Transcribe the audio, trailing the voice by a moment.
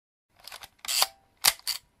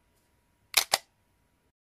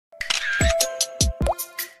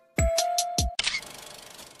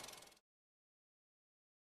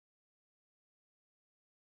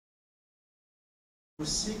to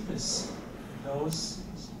sequence those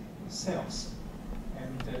cells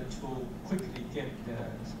and to quickly get the,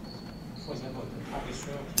 for example, the target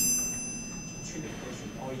therapy to treat the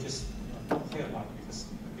patient, or you just don't care about it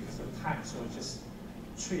because of time, so just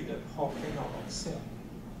treat the whole panel of cell,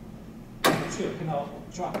 treat a panel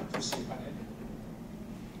of drug to see what it.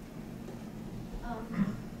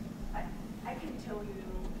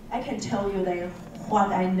 I can tell you like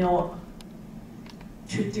what I know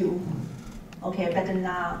to do, okay, but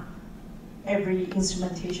not every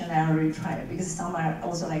instrumentation I already tried, because some are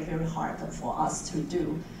also like very hard for us to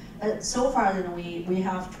do. But so far, then we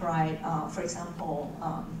have tried, for example,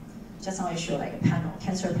 just now I showed like a panel,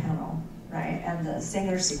 cancer panel, right, and the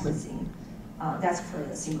Sanger sequencing. That's for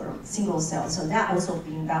the single cell, so that also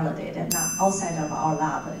being validated, not outside of our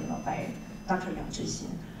lab, by Dr. Yang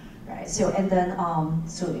Zhixin. Right. So and then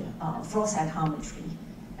flow cytometry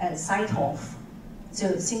and cytoph,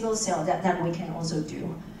 so single cell that we can also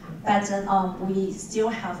do, but we still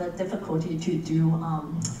have a difficulty to do,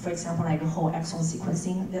 for example, like a whole exome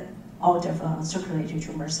sequencing out of circulating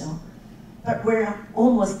tumor cell. But we're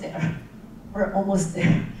almost there. We're almost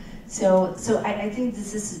there. So I think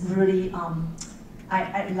this is really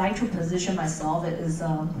I like to position myself as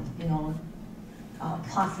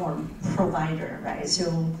platform provider, right?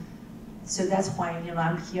 So that's why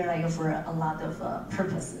I'm here like for a lot of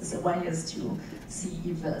purposes. One is to see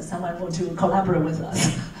if someone wants to collaborate with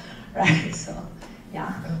us, right? So,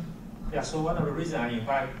 yeah. Yeah. So one of the reasons I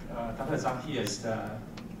invite Dr. Zhang here is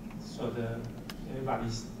so everybody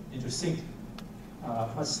need to think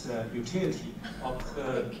what's the utility of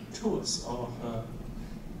her tools or her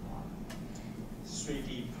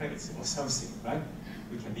 3D plates or something, right?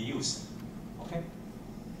 We can be used. Okay.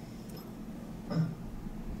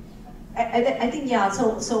 I think yeah.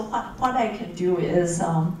 So what I can do is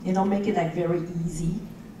make it like very easy,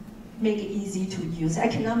 make it easy to use. I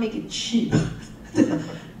cannot make it cheap,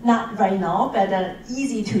 not right now, but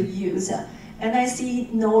easy to use. And I see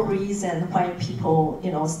no reason why people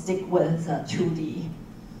stick with 2D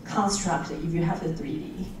construct if you have the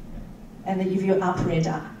 3D, and if you operate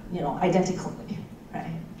identically,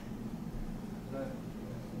 right?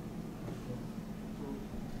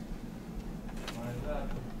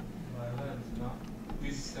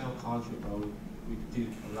 Cell culture, but we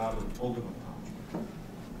did a lot of organoid culture.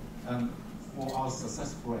 And for our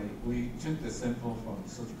success rate, we took the sample from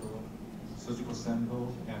surgical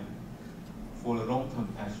sample and for the long-term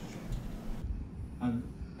passage. And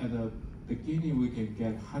at the beginning, we can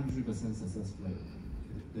get 100% success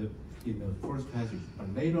rate in the first passage,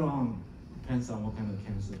 but later on, depends on what kind of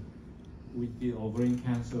cancer. We did ovarian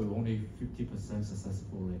cancer, only 50%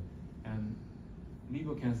 successful rate, and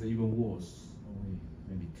liver cancer even worse, only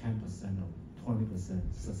maybe 10% or 20%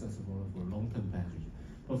 successful for long-term package.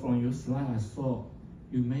 But from your slide, I saw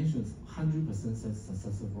you mentioned 100%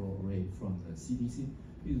 successful rate from the CDC.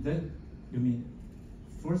 Is that, you mean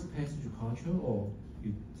first passage culture, or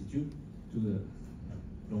did you do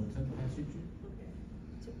the long-term passage?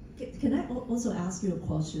 Okay. Can I also ask you a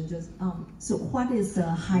question? Just so, what is the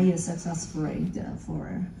highest success rate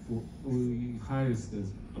for? We highest is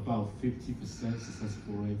about 50%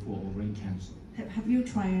 successful rate for ovarian cancer. Have you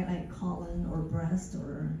tried like colon or breast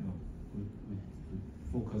or? No, we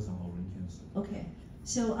focus on ovarian cancer. Okay,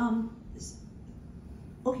 so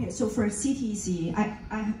okay, so for CTC,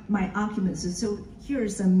 my arguments. So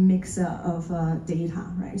here's a mix of data,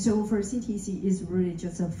 right? So for CTC, it's really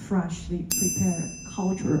just a freshly prepared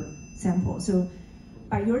culture sample. So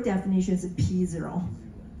by your definition, it's P0,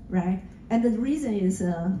 right? And the reason is.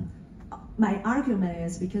 My argument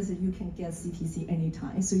is because you can get CTC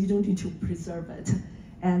anytime, so you don't need to preserve it.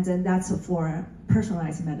 And then that's for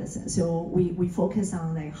personalized medicine. So we focus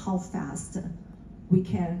on like how fast we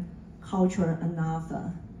can culture enough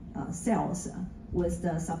cells with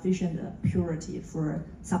the sufficient purity for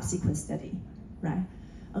subsequent study, right?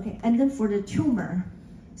 Okay, and then for the tumor,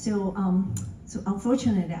 so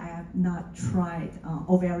unfortunately I have not tried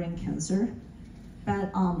ovarian cancer,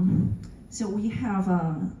 but so we have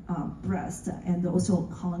breast and also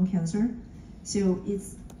colon cancer. So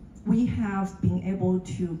we have been able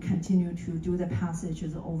to continue to do the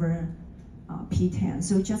passages over P10.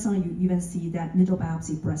 So just now you even see that needle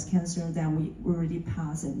biopsy breast cancer that we already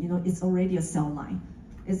passed it. It's already a cell line.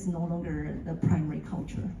 It's no longer the primary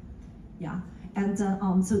culture. Yeah, and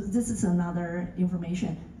so this is another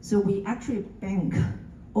information. So we actually bank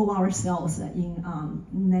all our cells in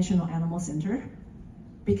National Animal Center.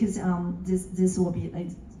 Because this will be like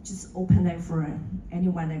just open it for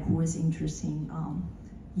anyone who is interested in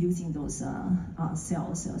using those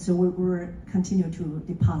cells. So we'll continue to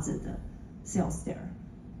deposit the cells there.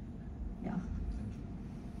 Yeah.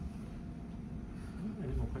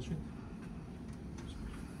 question?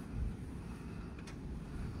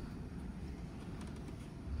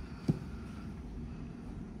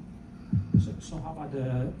 So how about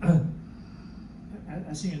the,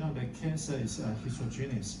 I think you know that cancer is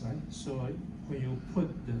heterogeneous, right? So when you put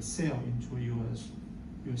the cell into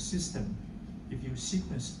your system, if you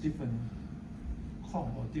sequence different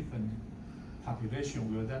clone or different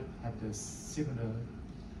population, will that have the similar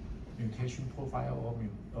mutation profile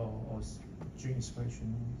or gene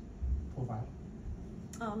expression profile?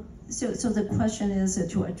 So the question is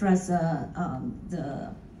to address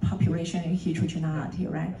the population heterogeneity,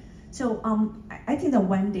 right? So I think the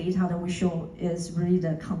one data that we show is really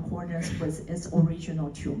the concordance with its original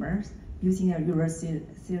tumor using a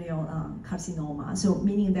urothelial carcinoma. So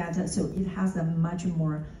meaning that so it has a much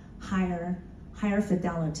more higher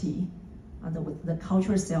fidelity the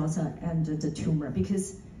culture cells and the tumor,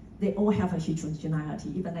 because they all have a heterogeneity,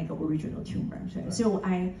 even like an original tumor. Right? So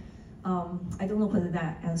I don't know whether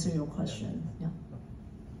that answers your question. Yeah.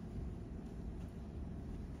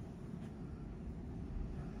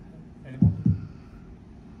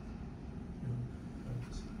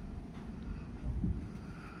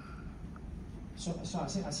 So I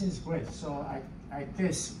think it's great. So I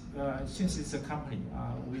guess since it's a company,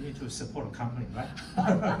 we need to support a company, right?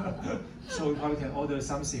 So we probably can order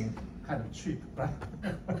something kind of cheap, right?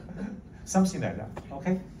 Something like that.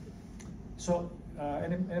 Okay. So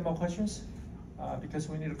any more questions? Because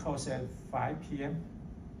we need to close at 5 p.m.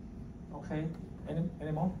 Okay.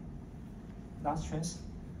 Any more? Last chance.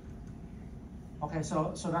 Okay.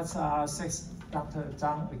 So that's Dr.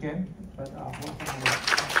 Zhang again. But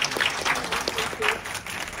welcome.